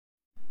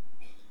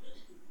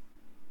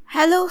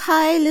Hello,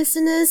 hi,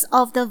 listeners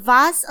of the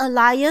Vast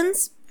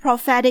Alliance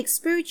Prophetic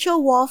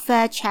Spiritual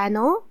Warfare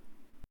channel.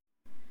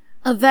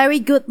 A very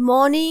good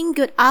morning,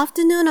 good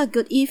afternoon, or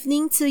good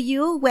evening to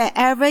you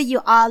wherever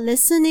you are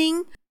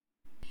listening.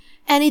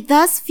 And it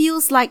does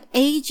feels like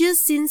ages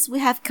since we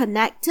have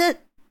connected.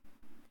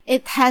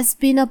 It has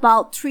been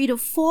about 3 to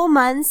 4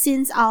 months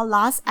since our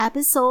last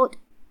episode.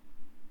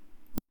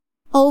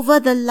 Over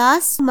the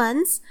last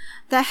months,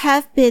 there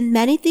have been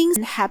many things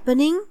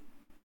happening.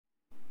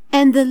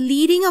 And the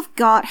leading of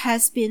God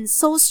has been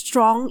so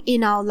strong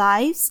in our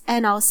lives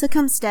and our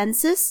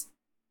circumstances,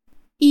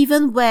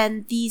 even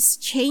when these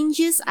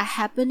changes are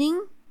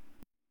happening.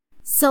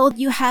 So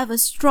you have a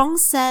strong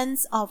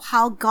sense of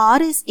how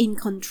God is in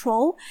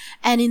control,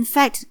 and in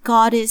fact,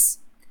 God is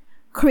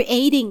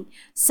creating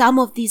some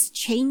of these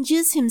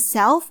changes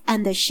himself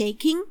and the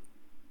shaking.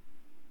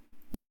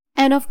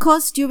 And of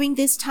course, during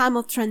this time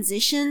of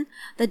transition,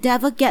 the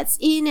devil gets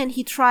in and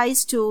he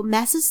tries to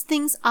messes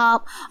things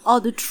up or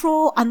to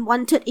throw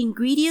unwanted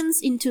ingredients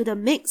into the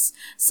mix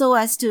so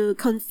as to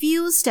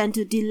confuse and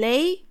to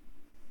delay.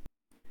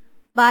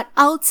 But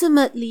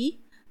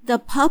ultimately, the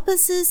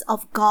purposes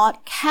of God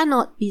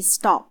cannot be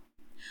stopped.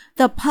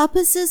 The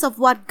purposes of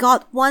what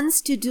God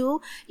wants to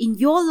do in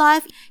your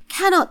life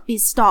cannot be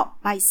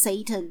stopped by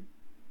Satan.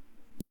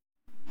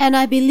 And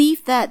I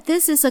believe that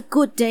this is a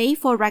good day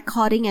for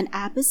recording an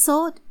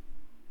episode.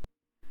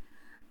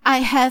 I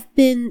have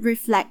been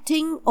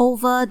reflecting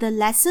over the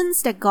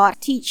lessons that God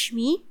teach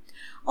me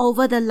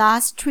over the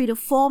last 3 to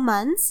 4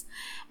 months.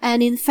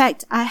 And in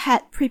fact, I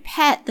had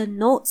prepared the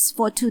notes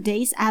for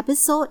today's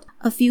episode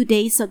a few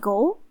days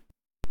ago.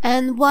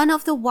 And one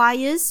of the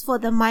wires for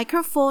the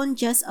microphone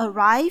just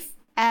arrived.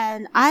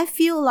 And I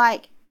feel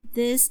like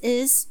this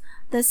is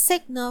the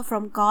signal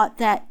from God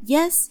that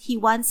yes, He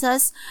wants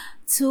us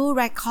to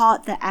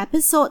record the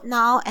episode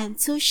now and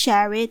to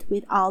share it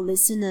with our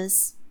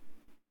listeners.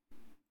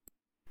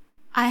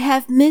 I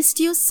have missed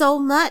you so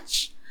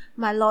much,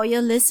 my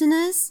loyal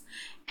listeners,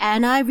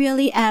 and I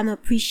really am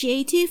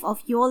appreciative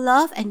of your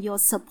love and your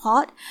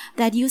support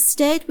that you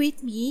stayed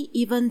with me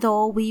even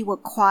though we were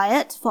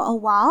quiet for a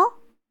while.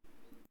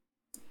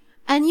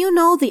 And you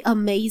know the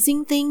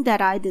amazing thing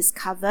that I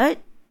discovered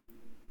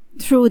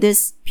through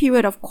this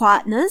period of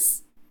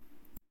quietness?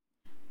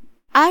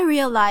 I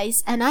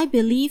realize and I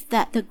believe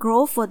that the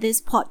growth for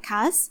this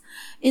podcast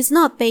is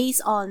not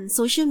based on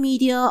social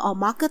media or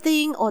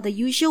marketing or the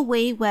usual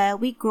way where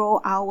we grow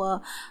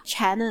our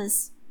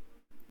channels.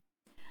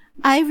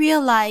 I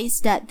realize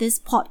that this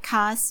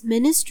podcast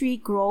ministry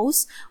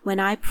grows when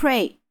I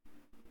pray.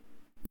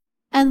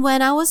 And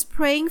when I was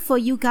praying for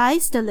you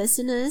guys, the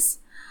listeners,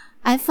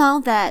 I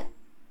found that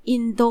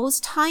in those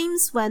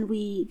times when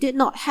we did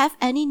not have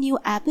any new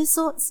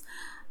episodes,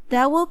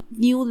 there were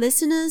new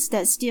listeners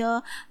that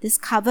still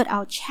discovered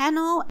our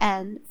channel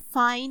and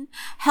find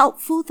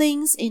helpful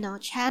things in our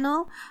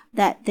channel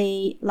that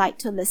they like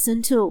to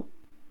listen to.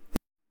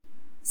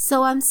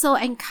 So I'm so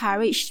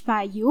encouraged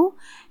by you,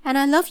 and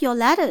I love your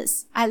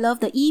letters. I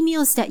love the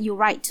emails that you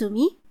write to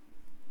me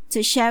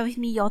to share with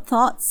me your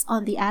thoughts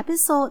on the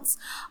episodes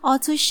or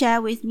to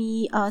share with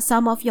me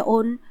some of your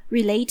own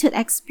related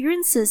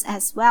experiences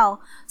as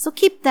well. So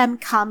keep them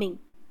coming.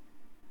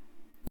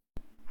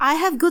 I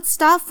have good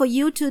stuff for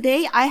you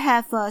today. I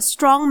have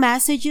strong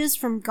messages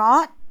from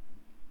God.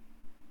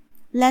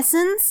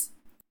 Lessons.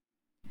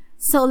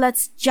 So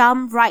let's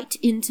jump right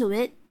into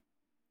it.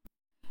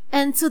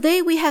 And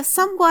today we have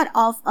somewhat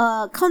of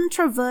a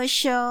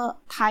controversial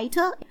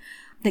title,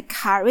 The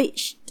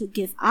Courage to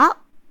Give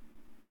Up.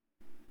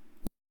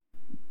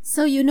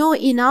 So you know,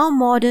 in our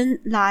modern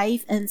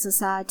life and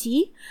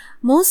society,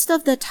 most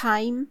of the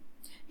time,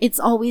 it's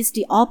always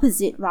the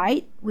opposite,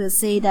 right? We'll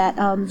say that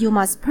you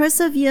must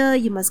persevere,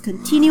 you must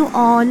continue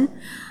on,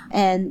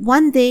 and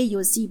one day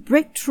you'll see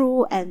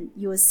breakthrough and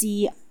you'll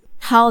see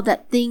how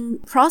that thing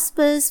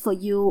prospers for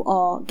you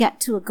or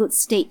get to a good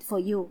state for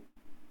you.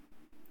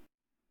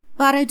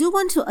 But I do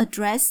want to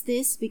address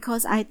this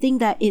because I think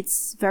that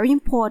it's very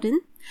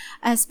important,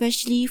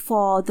 especially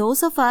for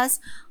those of us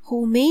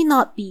who may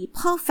not be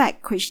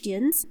perfect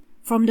Christians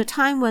from the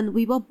time when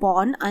we were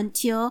born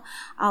until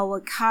our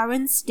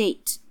current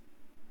state.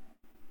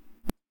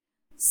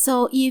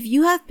 So if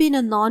you have been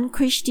a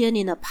non-Christian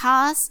in the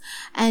past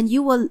and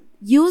you were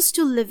used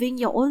to living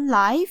your own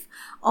life,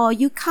 or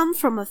you come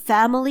from a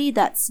family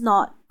that's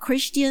not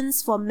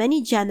Christians for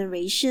many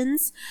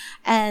generations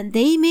and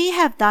they may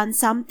have done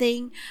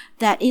something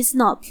that is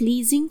not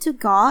pleasing to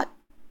God,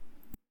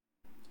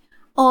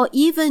 or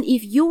even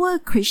if you were a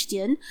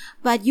Christian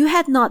but you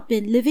had not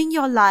been living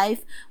your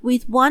life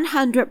with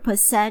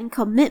 100%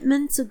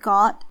 commitment to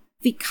God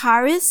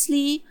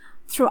vicariously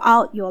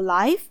throughout your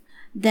life,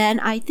 then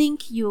I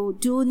think you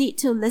do need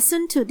to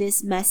listen to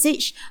this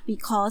message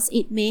because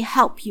it may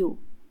help you.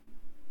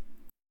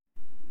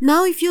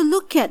 Now, if you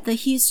look at the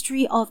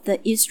history of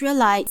the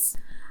Israelites,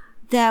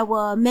 there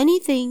were many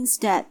things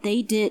that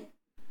they did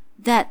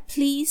that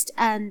pleased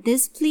and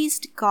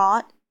displeased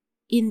God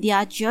in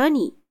their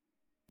journey.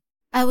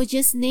 I will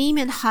just name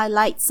and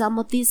highlight some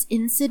of these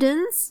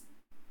incidents.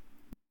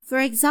 For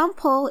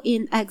example,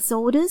 in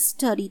Exodus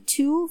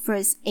 32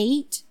 verse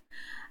 8,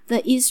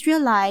 the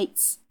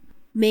Israelites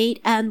made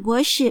and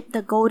worshipped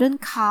the golden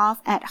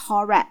calf at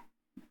Horeb,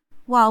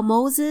 while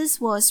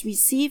Moses was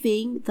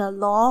receiving the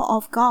law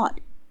of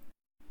God.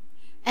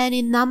 And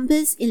in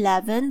Numbers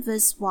 11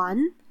 verse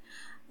 1,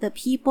 the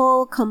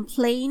people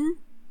complained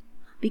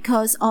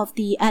because of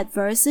the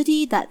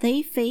adversity that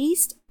they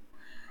faced.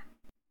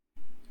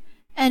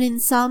 And in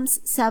Psalms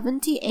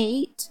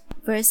 78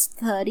 verse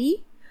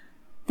 30,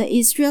 the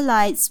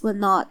Israelites were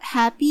not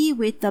happy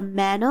with the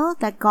manna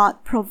that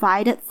God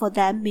provided for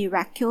them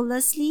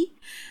miraculously,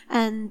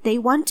 and they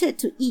wanted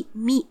to eat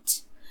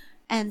meat.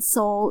 And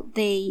so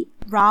they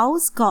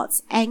roused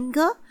God's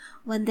anger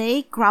when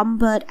they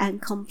grumbled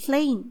and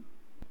complained,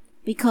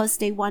 because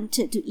they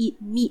wanted to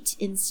eat meat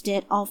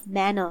instead of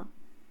manna.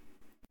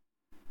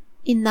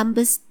 In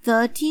Numbers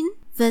 13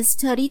 verse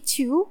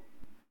 32,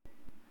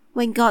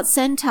 when God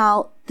sent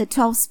out the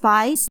 12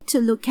 spies to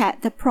look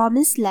at the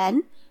promised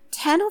land,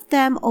 10 of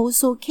them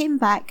also came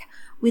back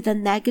with a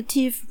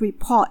negative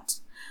report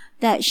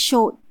that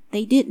showed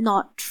they did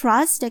not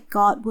trust that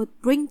God would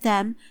bring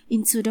them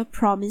into the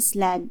promised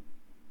land.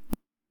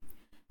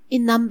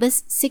 In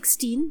Numbers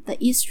 16,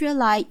 the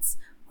Israelites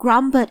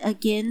grumbled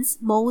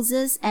against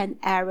Moses and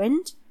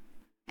Aaron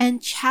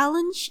and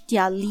challenged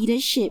their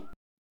leadership.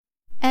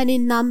 And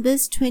in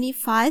Numbers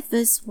 25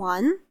 verse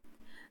 1,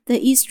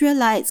 the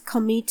Israelites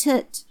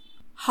committed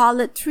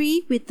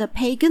harlotry with the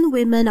pagan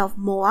women of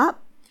Moab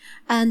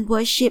and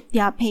worshipped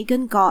their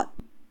pagan god.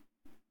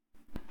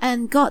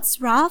 And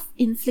God's wrath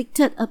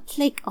inflicted a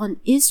plague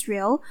on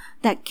Israel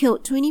that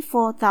killed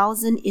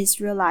 24,000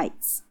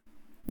 Israelites.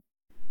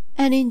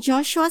 And in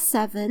Joshua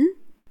 7,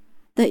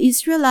 the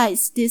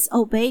Israelites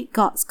disobeyed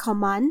God's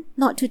command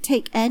not to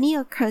take any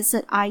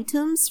accursed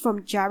items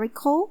from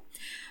Jericho,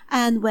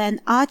 and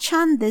when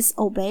Achan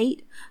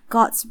disobeyed,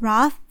 God's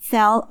wrath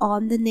fell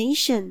on the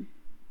nation.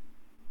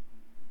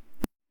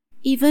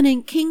 Even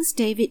in King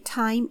David's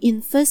time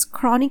in 1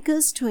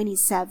 Chronicles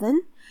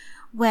 27,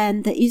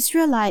 when the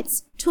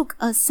Israelites took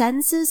a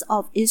census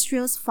of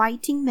Israel's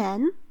fighting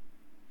men,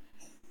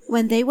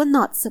 when they were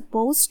not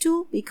supposed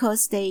to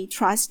because they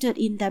trusted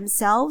in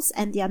themselves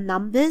and their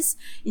numbers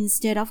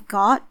instead of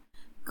God,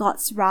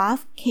 God's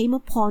wrath came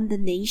upon the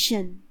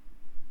nation.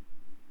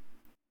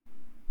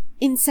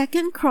 In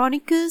 2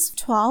 Chronicles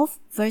 12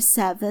 verse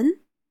 7,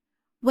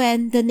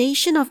 when the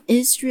nation of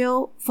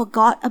Israel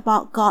forgot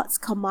about God's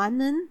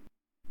commandment,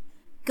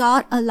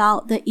 God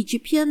allowed the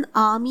Egyptian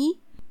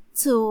army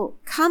to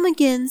come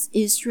against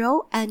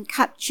Israel and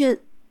captured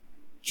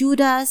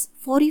Judah's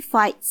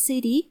fortified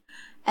city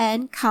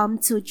and come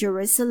to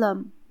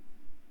Jerusalem.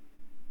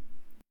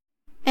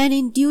 And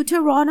in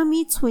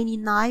Deuteronomy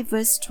 29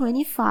 verse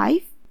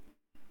 25,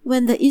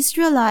 when the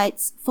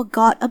Israelites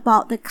forgot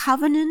about the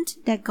covenant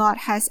that God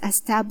has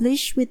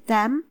established with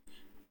them,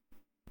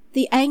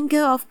 the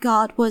anger of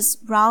God was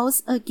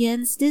roused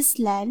against this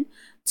land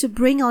to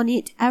bring on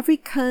it every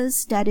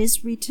curse that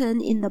is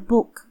written in the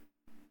book.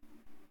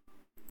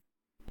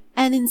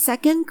 And in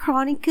 2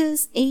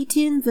 Chronicles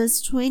 18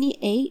 verse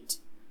 28,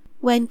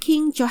 when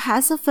King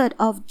Jehoshaphat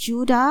of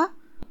Judah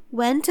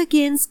went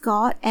against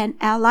God and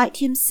allied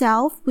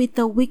himself with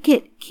the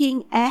wicked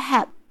King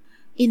Ahab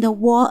in the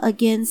war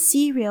against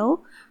Syria,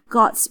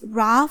 God's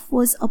wrath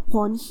was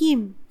upon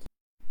him.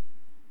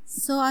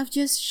 So I've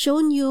just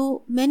shown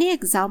you many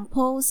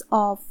examples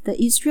of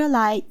the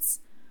Israelites.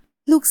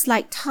 Looks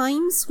like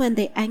times when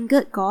they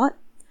angered God,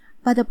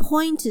 but the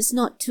point is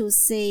not to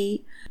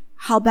say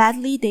how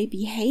badly they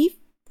behave.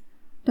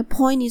 The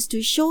point is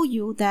to show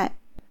you that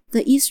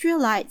the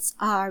Israelites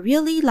are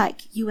really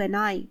like you and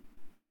I.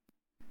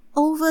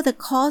 Over the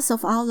course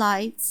of our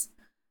lives,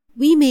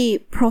 we may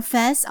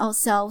profess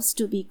ourselves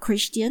to be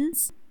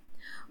Christians.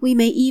 We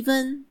may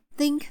even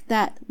think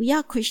that we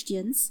are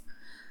Christians,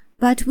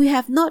 but we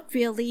have not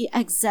really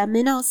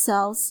examined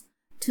ourselves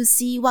to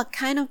see what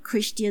kind of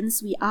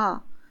Christians we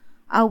are.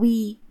 Are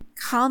we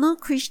carnal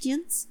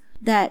Christians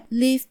that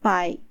live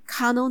by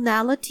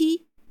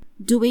carnality,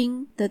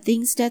 doing the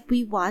things that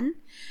we want,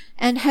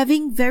 and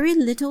having very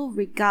little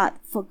regard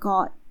for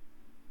God?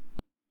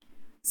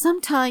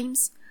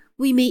 Sometimes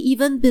we may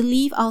even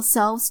believe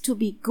ourselves to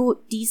be good,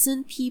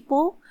 decent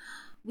people.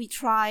 We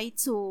try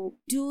to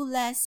do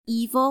less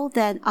evil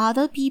than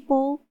other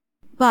people,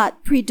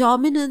 but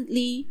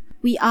predominantly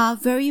we are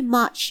very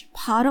much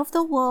part of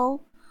the world.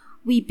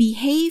 We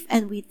behave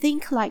and we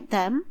think like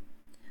them.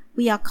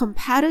 We are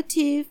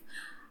competitive,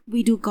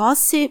 we do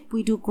gossip,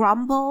 we do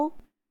grumble,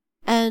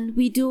 and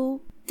we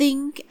do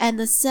think and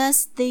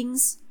assess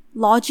things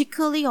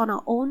logically on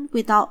our own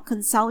without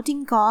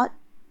consulting God.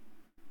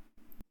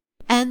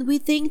 And we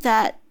think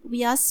that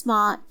we are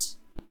smart,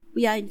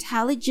 we are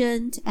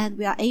intelligent, and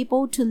we are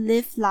able to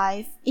live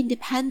life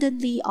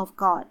independently of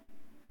God.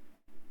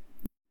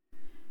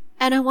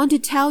 And I want to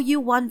tell you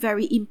one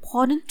very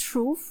important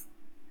truth,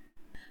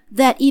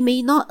 that it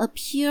may not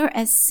appear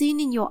as sin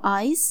in your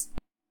eyes,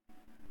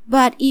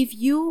 but if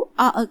you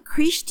are a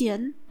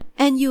Christian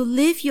and you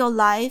live your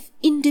life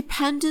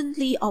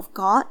independently of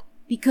God,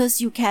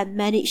 because you can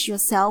manage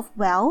yourself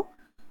well.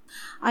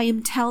 I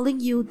am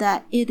telling you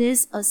that it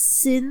is a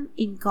sin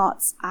in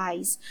God's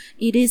eyes.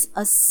 It is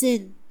a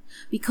sin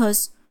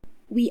because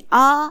we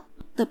are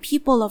the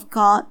people of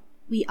God.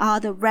 We are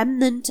the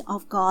remnant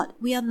of God.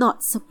 We are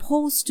not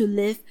supposed to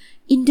live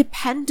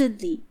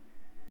independently.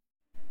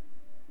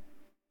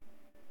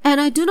 And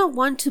I do not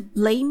want to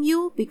blame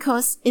you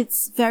because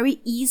it's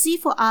very easy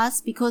for us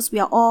because we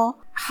are all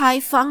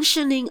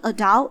high-functioning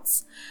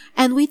adults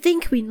and we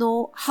think we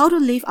know how to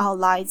live our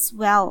lives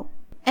well.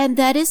 And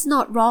that is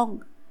not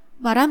wrong.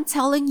 But I'm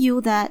telling you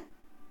that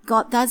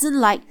God doesn't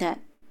like that.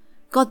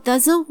 God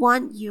doesn't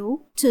want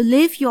you to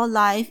live your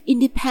life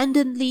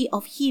independently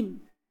of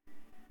Him.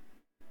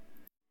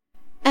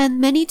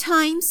 And many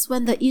times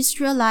when the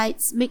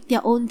Israelites make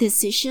their own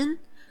decision,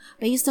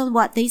 based on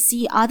what they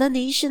see other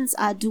nations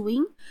are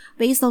doing,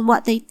 based on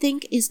what they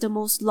think is the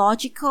most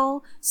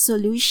logical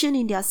solution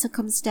in their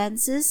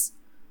circumstances,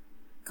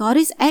 God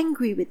is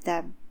angry with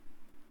them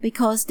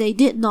because they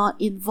did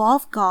not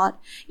involve God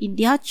in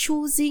their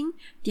choosing,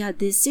 their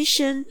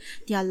decision,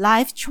 their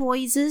life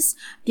choices,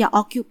 their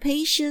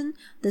occupation,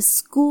 the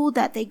school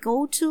that they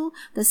go to,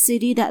 the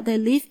city that they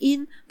live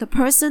in, the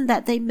person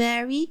that they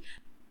marry.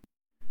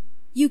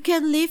 You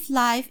can live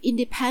life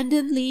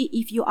independently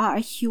if you are a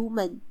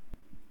human.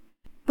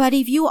 But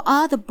if you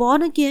are the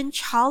born-again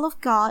child of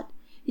God,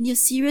 and you're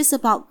serious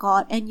about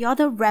God, and you're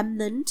the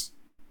remnant,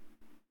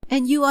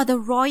 and you are the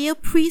royal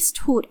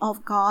priesthood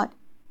of God,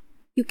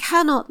 you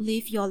cannot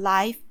live your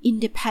life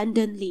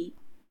independently.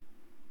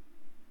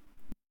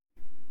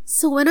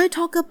 So when I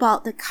talk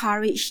about the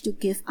courage to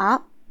give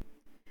up,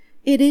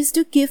 it is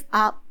to give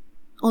up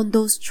on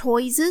those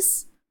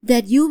choices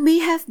that you may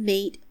have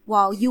made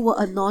while you were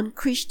a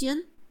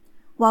non-Christian,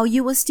 while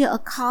you were still a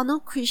carnal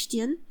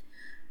Christian,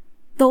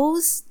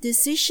 those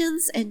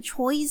decisions and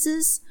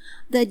choices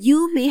that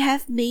you may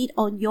have made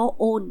on your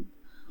own.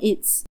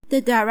 It's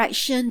the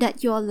direction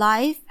that your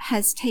life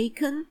has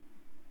taken.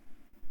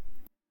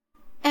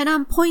 And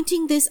I'm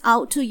pointing this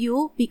out to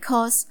you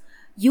because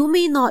you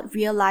may not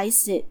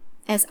realize it,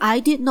 as I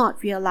did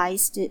not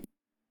realize it.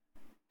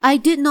 I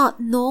did not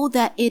know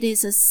that it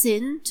is a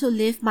sin to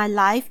live my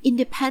life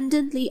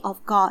independently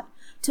of God,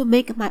 to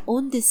make my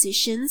own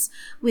decisions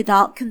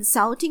without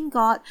consulting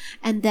God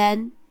and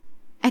then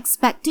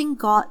expecting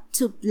God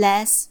to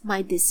bless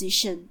my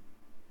decision.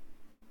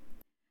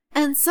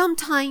 And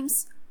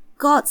sometimes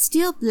God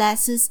still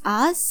blesses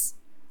us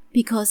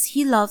because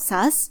He loves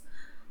us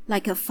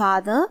like a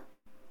father.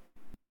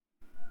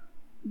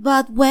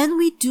 But when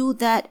we do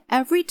that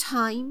every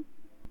time,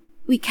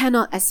 we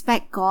cannot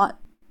expect God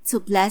to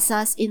bless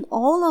us in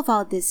all of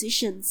our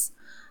decisions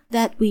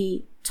that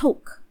we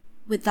took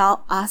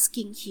without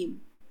asking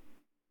Him.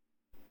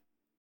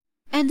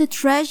 And the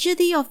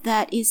tragedy of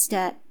that is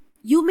that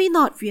you may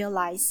not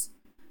realize,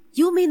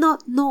 you may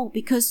not know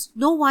because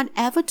no one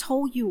ever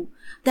told you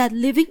that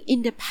living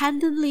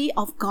independently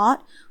of God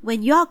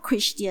when you are a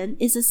Christian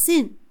is a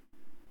sin.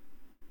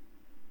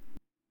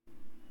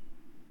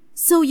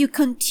 So you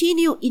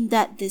continue in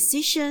that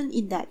decision,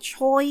 in that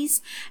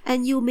choice,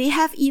 and you may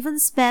have even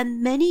spent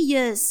many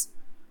years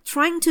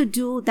trying to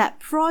do that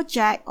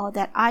project or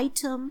that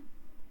item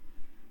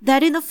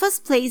that in the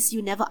first place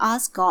you never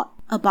asked God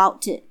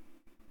about it.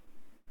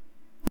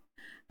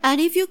 And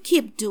if you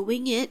keep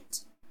doing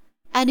it,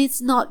 and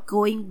it's not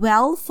going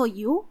well for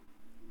you,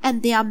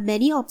 and there are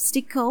many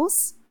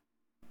obstacles.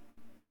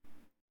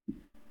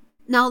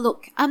 Now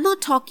look, I'm not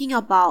talking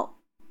about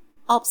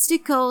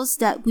obstacles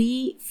that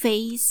we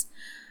face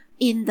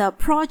in the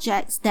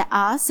projects that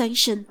are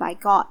sanctioned by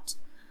God,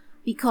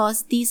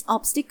 because these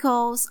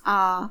obstacles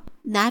are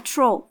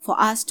natural for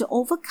us to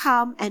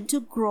overcome and to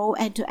grow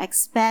and to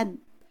expand.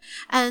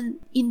 And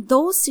in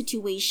those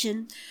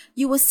situations,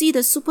 you will see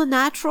the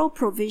supernatural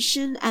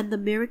provision and the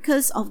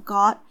miracles of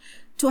God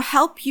to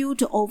help you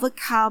to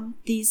overcome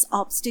these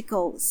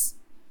obstacles.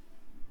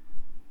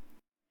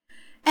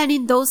 And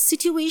in those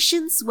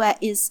situations where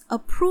it's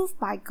approved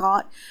by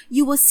God,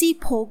 you will see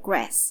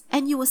progress,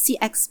 and you will see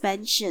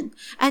expansion,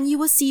 and you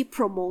will see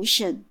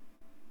promotion.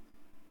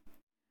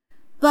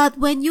 But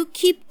when you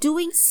keep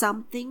doing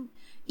something,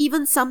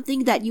 even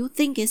something that you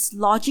think is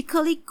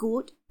logically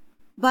good,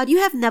 but you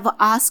have never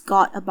asked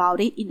God about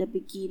it in the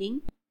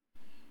beginning,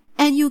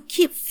 and you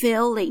keep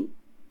failing,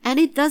 and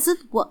it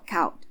doesn't work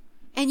out,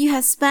 and you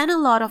have spent a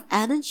lot of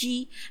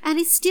energy, and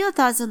it still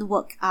doesn't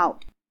work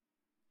out.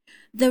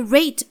 The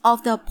rate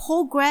of the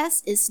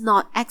progress is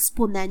not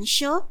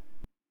exponential.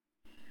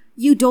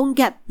 You don't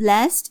get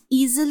blessed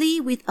easily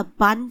with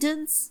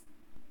abundance.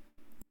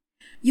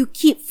 You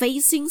keep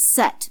facing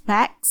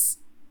setbacks.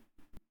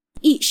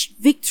 Each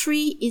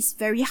victory is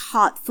very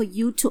hard for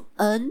you to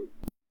earn.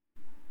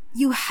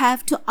 You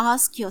have to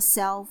ask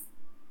yourself,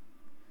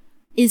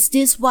 is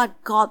this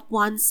what God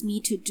wants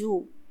me to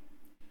do?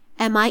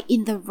 Am I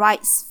in the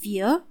right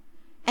sphere?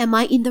 Am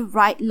I in the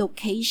right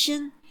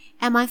location?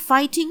 Am I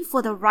fighting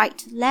for the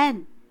right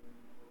land?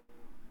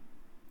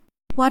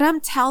 What I'm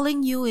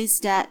telling you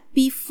is that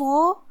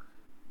before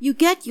you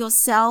get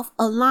yourself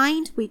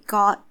aligned with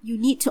God, you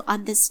need to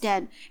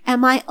understand,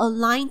 am I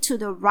aligned to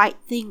the right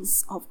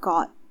things of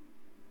God?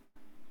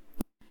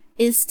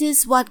 Is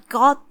this what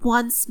God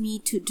wants me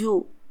to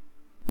do?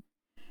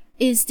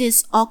 Is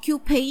this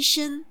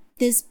occupation,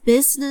 this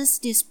business,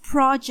 this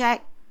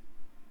project,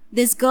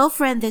 this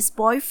girlfriend, this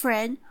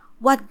boyfriend,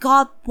 what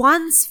God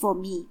wants for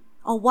me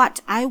or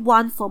what I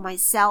want for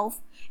myself,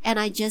 and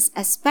I just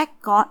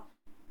expect God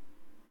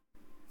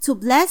to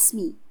bless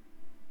me?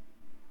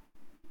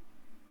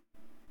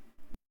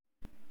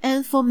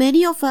 And for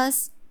many of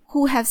us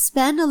who have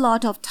spent a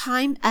lot of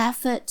time,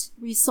 effort,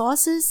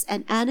 resources,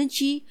 and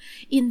energy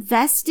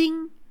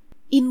investing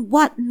in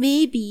what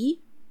may be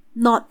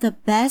not the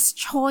best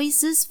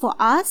choices for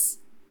us,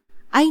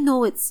 I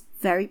know it's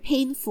very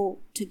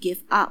painful to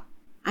give up.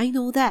 I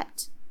know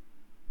that.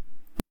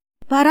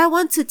 But I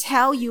want to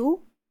tell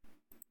you,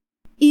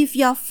 if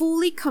you're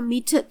fully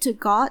committed to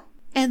God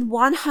and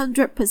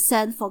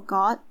 100% for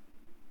God,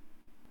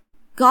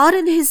 God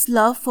in His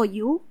love for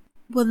you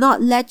will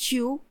not let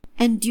you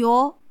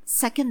endure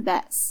second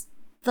best,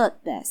 third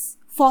best,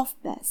 fourth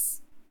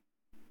best.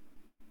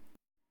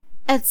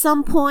 At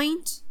some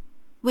point,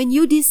 when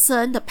you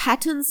discern the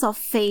patterns of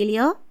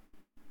failure,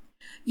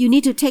 you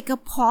need to take a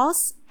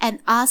pause and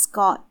ask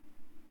God.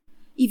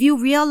 If you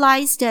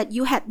realize that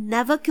you had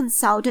never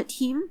consulted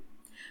Him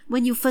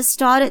when you first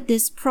started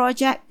this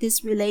project,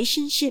 this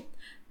relationship,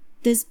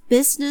 this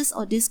business,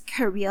 or this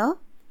career,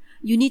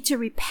 you need to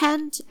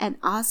repent and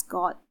ask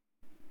God,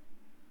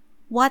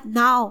 what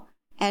now?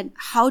 And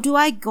how do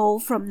I go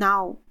from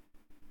now?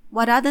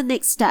 What are the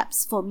next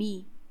steps for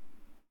me?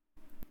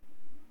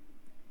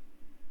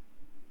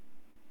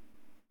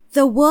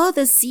 The world,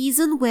 the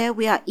season where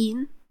we are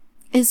in,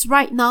 is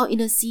right now in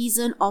a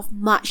season of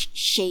much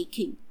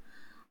shaking.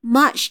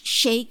 Much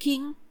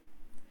shaking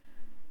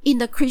in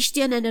the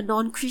Christian and the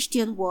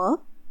non-Christian world.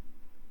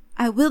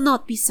 I will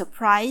not be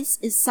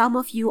surprised if some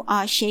of you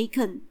are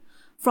shaken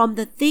from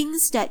the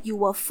things that you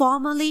were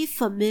formerly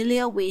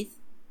familiar with.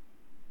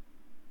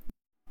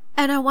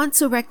 And I want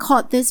to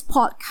record this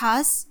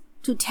podcast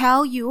to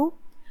tell you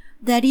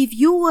that if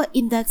you were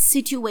in that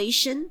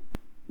situation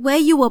where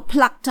you were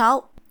plucked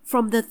out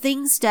from the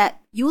things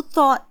that you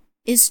thought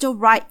is the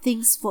right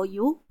things for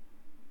you,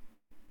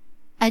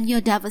 and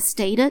you're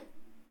devastated,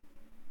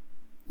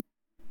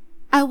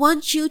 I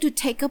want you to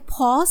take a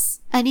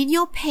pause, and in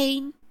your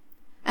pain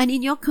and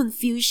in your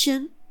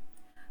confusion,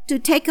 to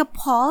take a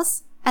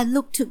pause and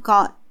look to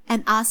God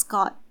and ask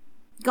God,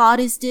 God,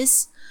 is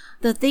this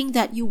the thing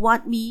that you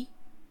want me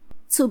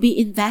to be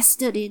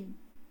invested in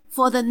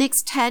for the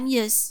next 10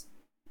 years,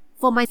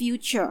 for my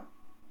future?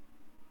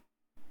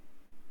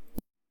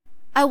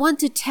 I want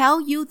to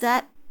tell you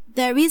that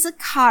there is a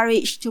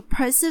courage to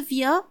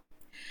persevere,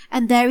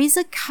 and there is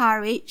a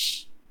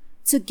courage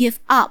to give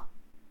up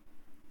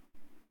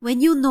when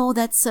you know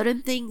that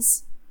certain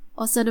things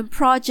or certain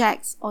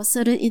projects or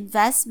certain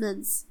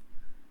investments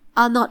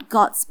are not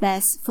God's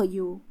best for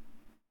you.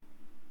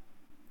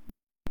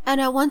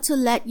 And I want to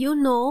let you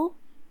know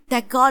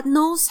that God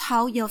knows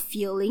how you're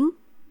feeling.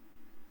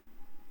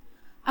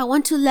 I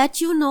want to let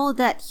you know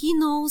that He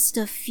knows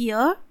the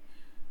fear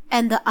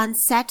and the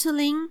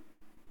unsettling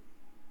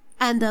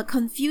and the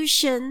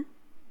confusion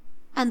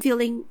and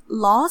feeling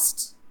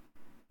lost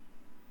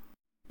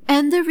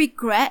and the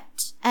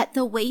regret at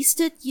the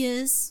wasted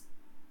years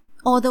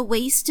or the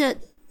wasted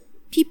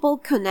people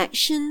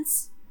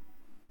connections.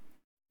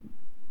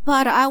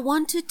 But I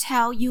want to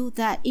tell you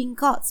that in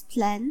God's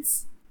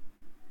plans,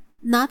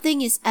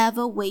 nothing is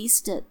ever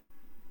wasted.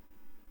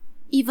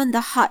 Even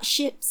the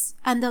hardships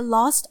and the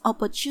lost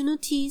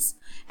opportunities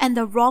and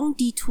the wrong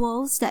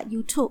detours that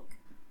you took,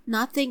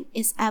 nothing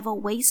is ever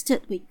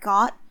wasted with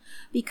God,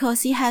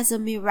 because He has a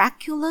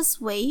miraculous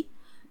way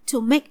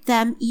to make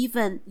them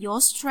even your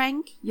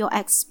strength, your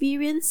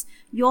experience,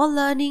 your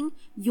learning,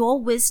 your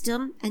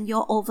wisdom, and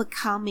your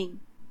overcoming.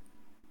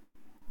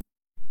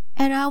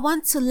 And I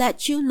want to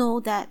let you know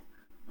that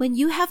when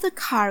you have the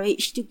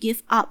courage to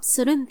give up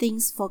certain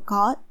things for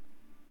God,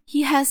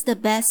 He has the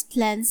best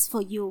plans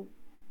for you.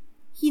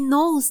 He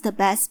knows the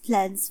best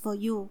plans for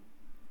you.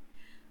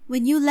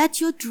 When you let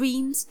your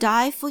dreams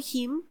die for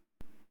Him,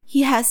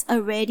 He has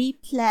already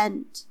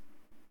planned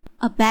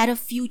a better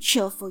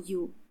future for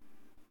you.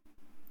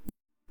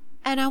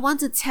 And I want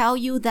to tell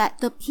you that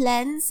the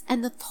plans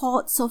and the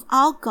thoughts of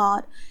our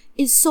God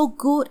is so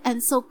good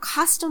and so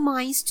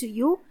customized to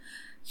you.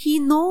 He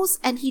knows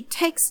and He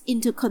takes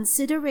into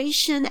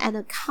consideration and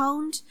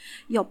account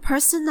your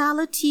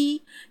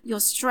personality,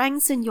 your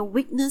strengths and your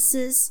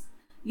weaknesses,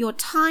 your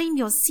time,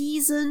 your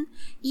season,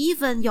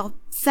 even your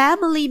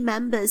family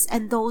members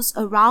and those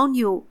around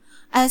you,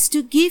 as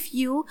to give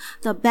you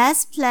the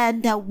best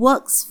plan that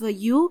works for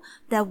you,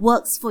 that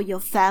works for your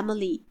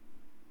family.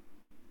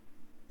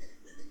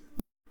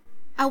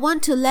 I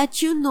want to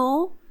let you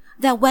know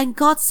that when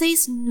God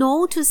says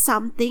no to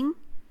something,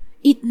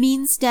 it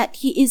means that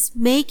He is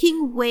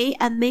making way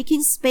and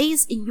making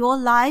space in your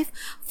life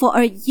for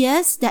a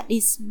yes that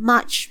is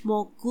much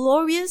more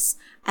glorious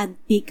and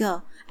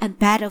bigger and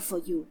better for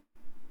you.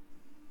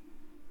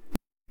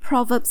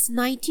 Proverbs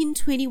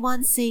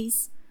 19:21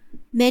 says,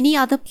 "Many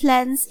are the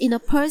plans in a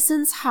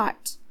person's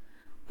heart,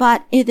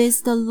 but it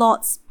is the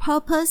Lord's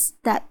purpose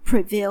that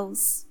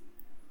prevails."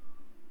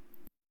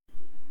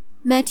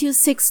 Matthew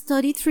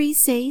 6:33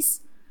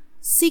 says,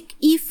 "Seek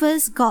ye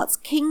first God's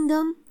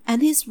kingdom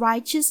and his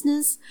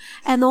righteousness,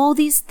 and all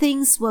these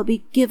things will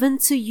be given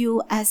to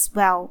you as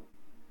well."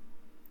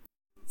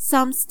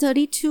 Psalms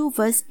 32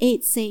 verse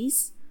 8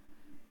 says,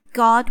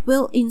 "God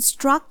will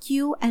instruct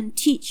you and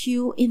teach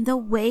you in the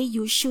way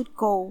you should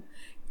go.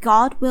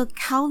 God will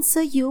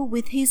counsel you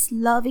with his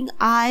loving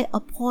eye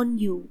upon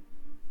you."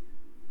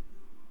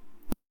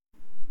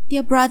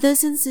 Dear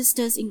brothers and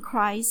sisters in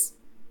Christ,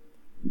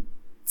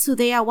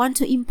 today I want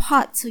to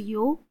impart to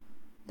you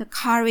the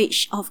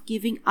courage of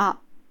giving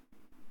up.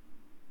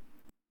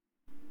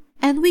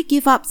 And we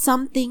give up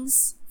some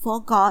things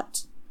for God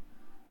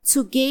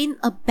to gain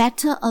a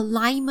better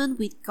alignment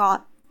with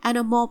God and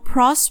a more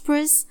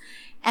prosperous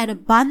and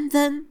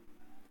abundant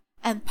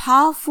and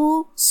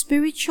powerful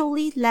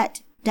spiritually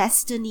led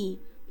destiny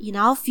in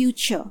our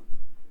future.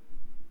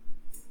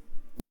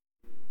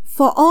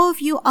 For all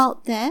of you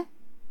out there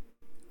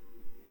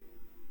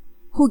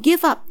who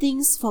give up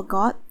things for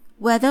God,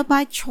 whether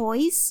by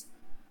choice,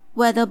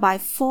 whether by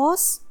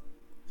force,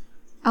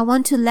 I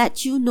want to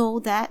let you know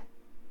that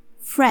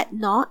fret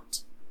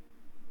not,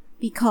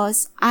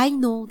 because I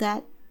know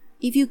that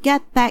if you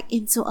get back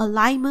into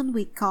alignment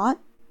with God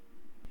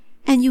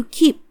and you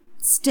keep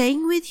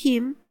staying with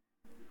him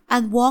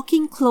and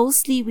walking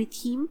closely with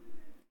him,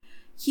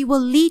 he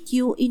will lead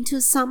you into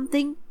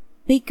something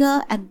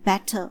bigger and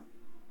better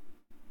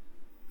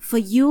for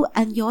you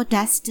and your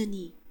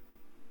destiny.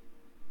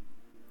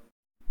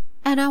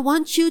 And I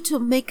want you to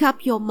make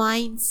up your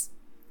minds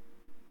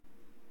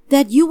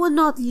that you will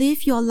not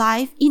live your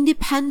life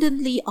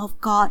independently of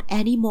God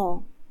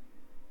anymore.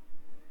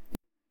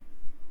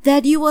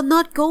 That you will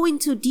not go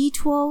into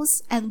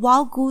detours and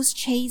wild goose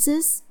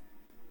chases,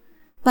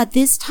 but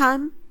this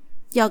time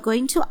you're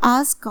going to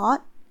ask God.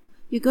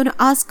 You're going to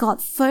ask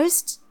God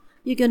first.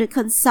 You're going to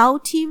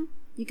consult him.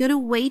 You're going to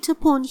wait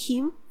upon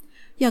him.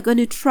 You're going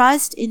to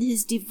trust in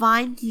his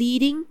divine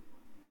leading,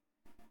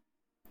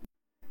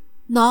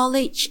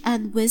 knowledge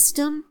and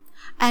wisdom,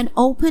 and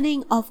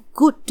opening of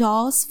good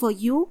doors for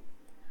you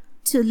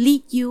to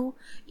lead you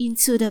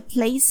into the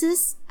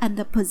places and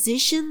the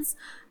positions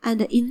and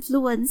the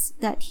influence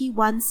that he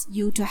wants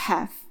you to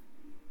have.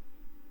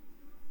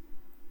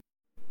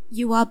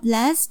 You are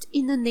blessed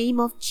in the name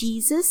of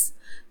Jesus.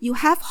 You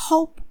have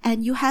hope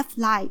and you have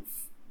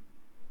life.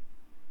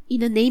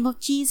 In the name of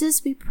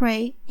Jesus we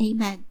pray.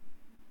 Amen.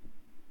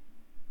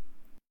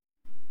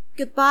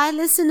 Goodbye,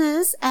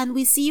 listeners, and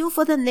we see you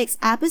for the next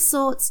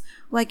episodes.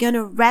 We're going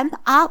to ramp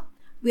up.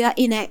 We are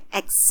in an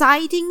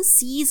exciting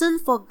season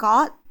for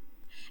God,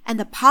 and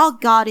the power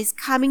of God is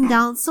coming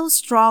down so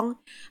strong,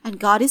 and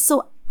God is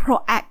so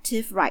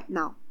proactive right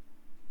now.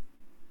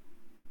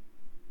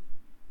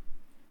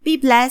 Be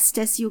blessed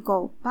as you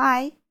go.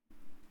 Bye.